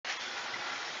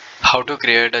How to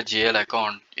create a GL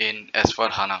account in S4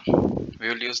 HANA. We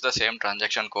will use the same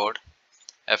transaction code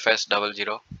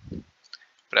FS00.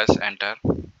 Press enter,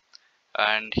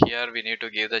 and here we need to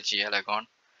give the GL account.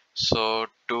 So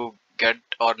to get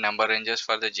our number ranges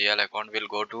for the GL account, we'll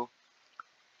go to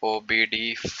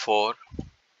OBD4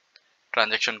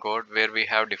 transaction code, where we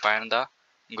have defined the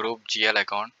group GL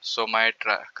account. So my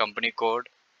company code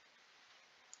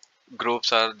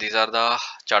groups are, these are the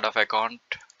chart of account.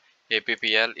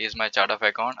 APPL is my chart of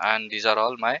account, and these are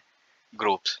all my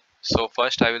groups. So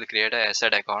first I will create a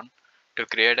asset account. To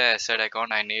create a asset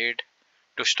account, I need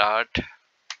to start,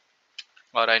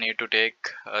 or I need to take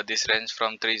this range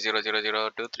from 3000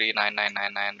 to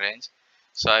 39999 range.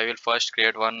 So I will first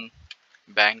create one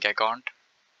bank account.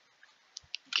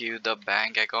 Give the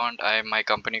bank account. My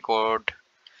company code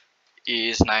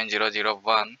is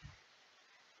 9001.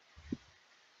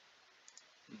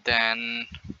 Then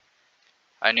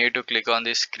I need to click on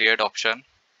this create option.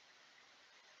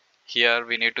 Here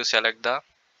we need to select the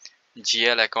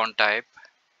GL account type.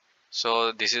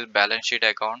 So this is balance sheet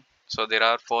account. So there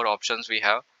are four options we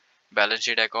have: balance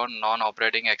sheet account,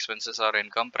 non-operating expenses or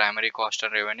income, primary cost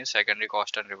and revenue, secondary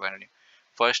cost and revenue.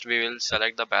 First we will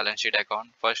select the balance sheet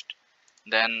account first.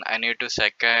 Then I need to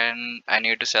select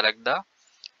the,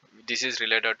 this is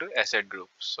related to asset group.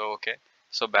 So okay,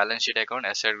 so balance sheet account,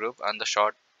 asset group, and the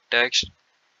short text,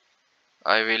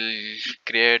 I will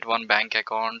create one bank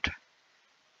account,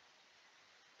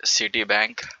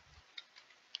 Citibank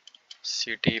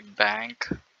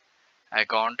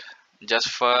account. Just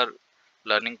for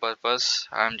learning purpose,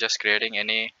 I'm just creating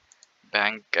any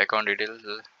bank account details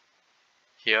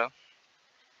here.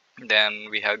 Then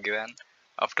we have given,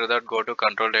 after that go to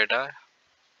control data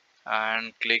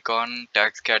and click on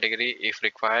tax category. If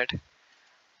required,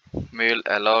 we will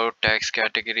allow tax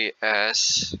category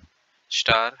as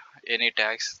star. Any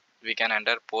tax we can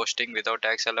enter. Posting without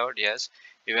tax allowed, yes.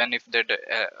 Even if they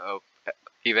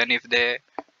even if they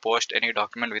post any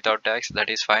document without tax, that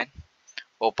is fine.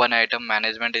 Open item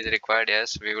management is required,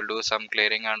 yes. We will do some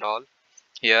clearing and all.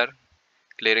 Here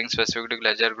clearing specific to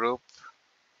ledger group,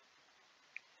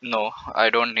 no, I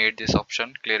don't need this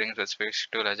option, clearing specific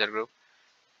to ledger group.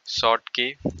 Sort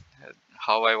key,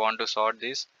 how I want to sort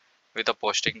this, with a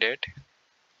posting date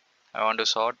I want to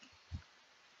sort.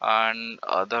 And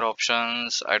other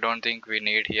options I don't think we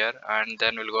need here. And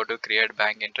then we'll go to create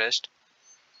bank interest.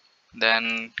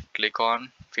 Then click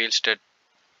on field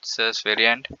status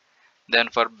variant. Then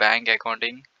for bank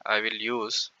accounting, I will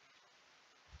use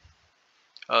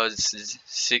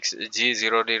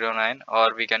 6G009,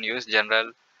 or we can use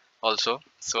general also.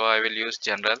 So I will use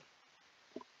general.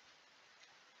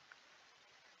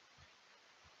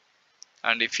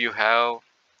 And if you have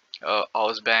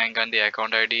house bank and the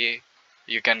account ID,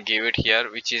 you can give it here,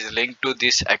 which is linked to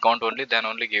this account only, then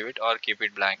only give it, or keep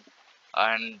it blank.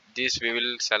 And this we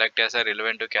will select as a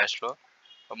relevant to cash flow.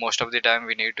 Most of the time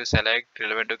we need to select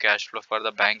relevant to cash flow for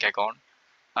the bank account,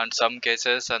 and some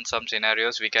cases and some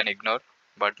scenarios we can ignore,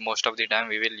 but most of the time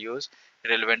we will use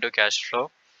relevant to cash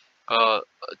flow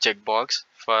checkbox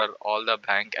for all the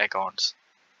bank accounts.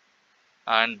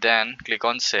 And then click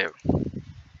on save.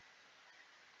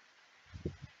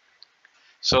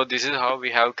 So this is how we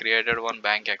have created one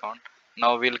bank account.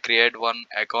 Now we'll create one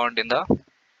account in the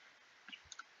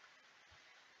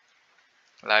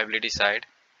liability side.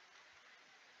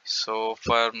 So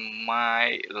for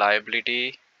my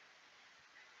liability,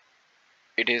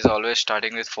 it is always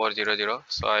starting with 400.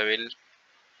 So I will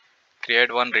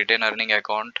create one retained earning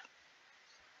account.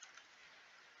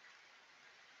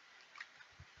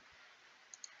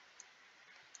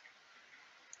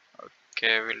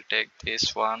 Okay, we'll take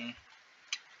this one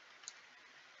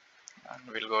and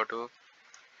we'll go to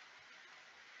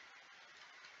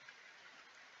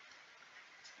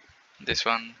this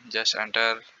one. Just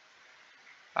enter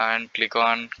and click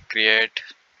on create.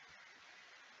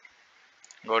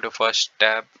 Go to first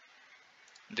tab.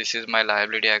 This is my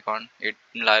liability account.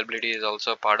 Liability is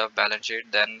also part of balance sheet.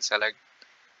 Then select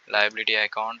liability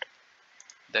account,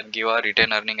 then give a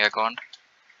retained earning account.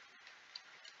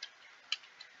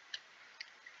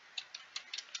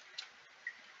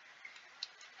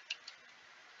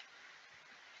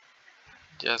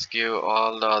 Just give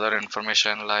all the other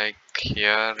information, like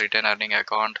here retained earning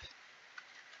account,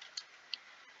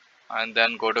 and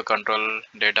then go to control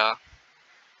data.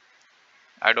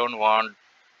 I don't want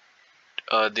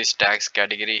this tax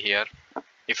category here.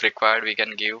 If required, we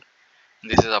can give.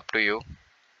 This is up to you.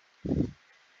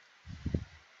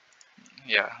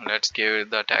 Yeah, let's give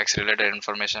the tax related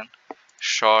information.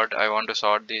 Short, I want to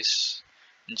sort this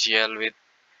GL with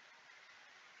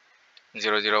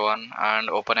S001 and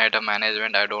open item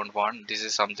management I don't want. This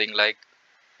is something like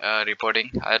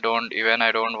reporting. I don't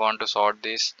want to sort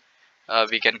this.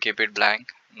 We can keep it blank,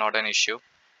 not an issue.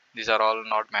 These are all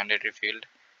not mandatory field.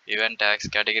 Event tax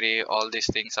category, all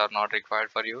these things are not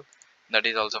required for you. That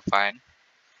is also fine.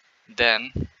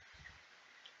 Then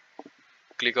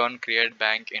click on create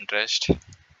bank interest.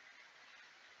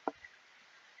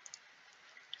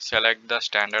 Select the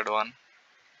standard one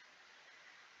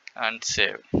and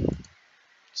save.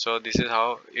 So this is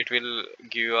how it will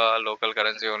give you a local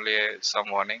currency only some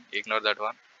warning. Ignore that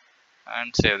one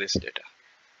and save this data.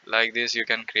 Like this you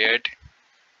can create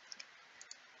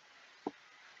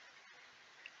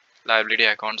liability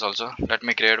accounts also. Let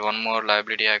me create one more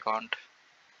liability account.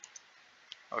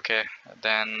 Okay,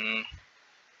 then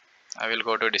I will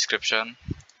go to description.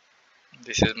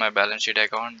 This is my balance sheet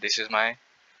account, this is my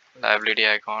liability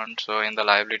account. So in the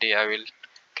liability I will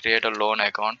create a loan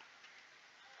account.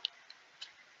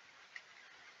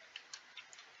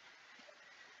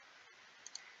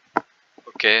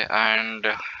 Okay, and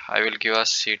I will give a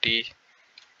city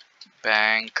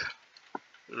bank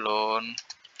loan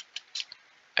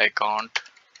account.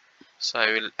 So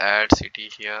I will add city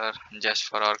here just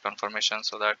for our confirmation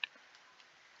so that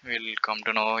we'll come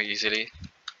to know easily.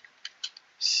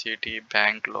 City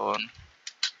bank loan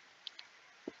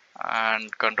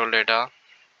and control data.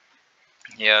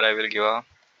 Here I will give a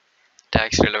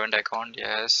tax relevant account.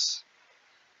 Yes,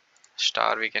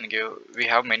 star we can give. We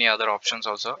have many other options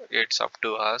also, it's up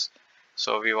to us.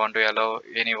 So we want to allow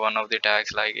any one of the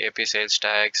tax like AP sales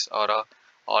tax or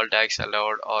all tax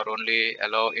allowed or only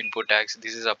allow input tax.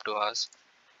 This is up to us,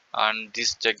 and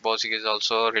this checkbox is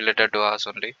also related to us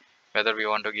only whether we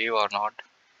want to give or not.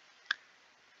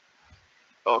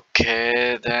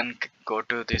 Okay, then go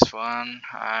to this one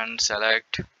and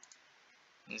select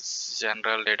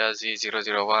general data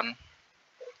Z001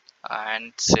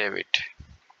 and save it.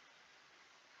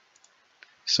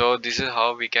 So this is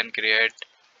how we can create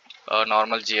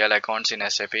normal GL accounts in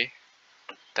SAP.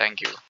 Thank you.